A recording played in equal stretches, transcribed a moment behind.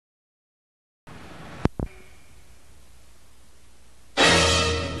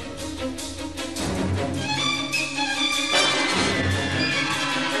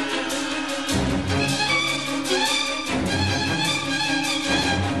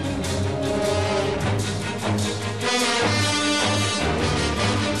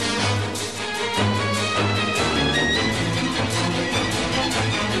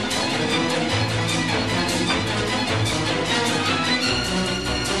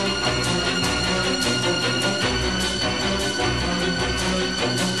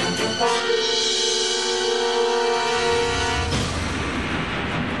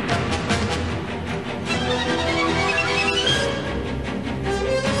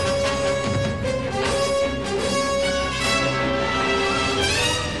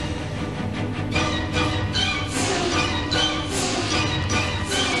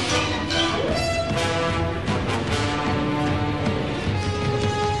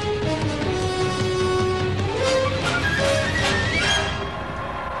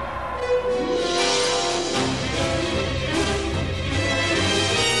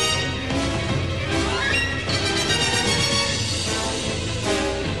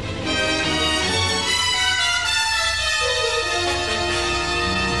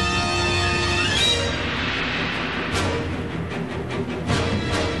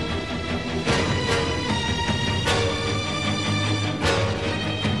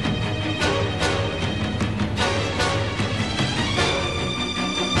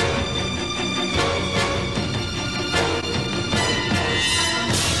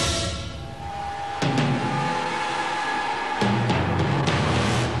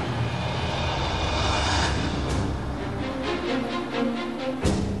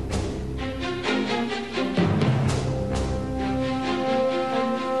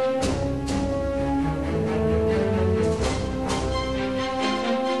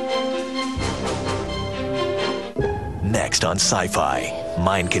Next on Sci-Fi,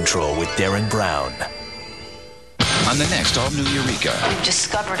 Mind Control with Darren Brown. On the next all-new Eureka. We've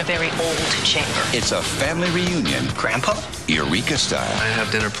discovered a very old chamber. It's a family reunion. Grandpa? Eureka style. I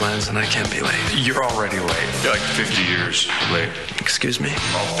have dinner plans and I can't be late. You're already late. You're like 50 years late. Excuse me?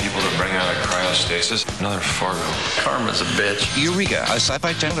 All the people that bring out of cryostasis. Another Fargo. Karma's a bitch. Eureka, a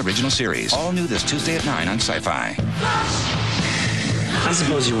Sci-Fi Channel original series. All new this Tuesday at 9 on Sci-Fi. I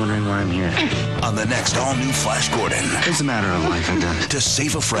suppose you're wondering why I'm here. On the next all-new Flash Gordon. It's a matter of life and death. To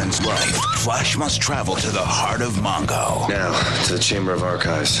save a friend's life, Flash must travel to the heart of Mongo. Now, to the Chamber of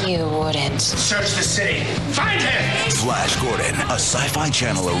Archives. You wouldn't. Search the city. Find him! Flash Gordon, a Sci-Fi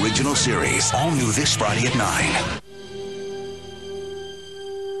Channel original series. All new this Friday at 9.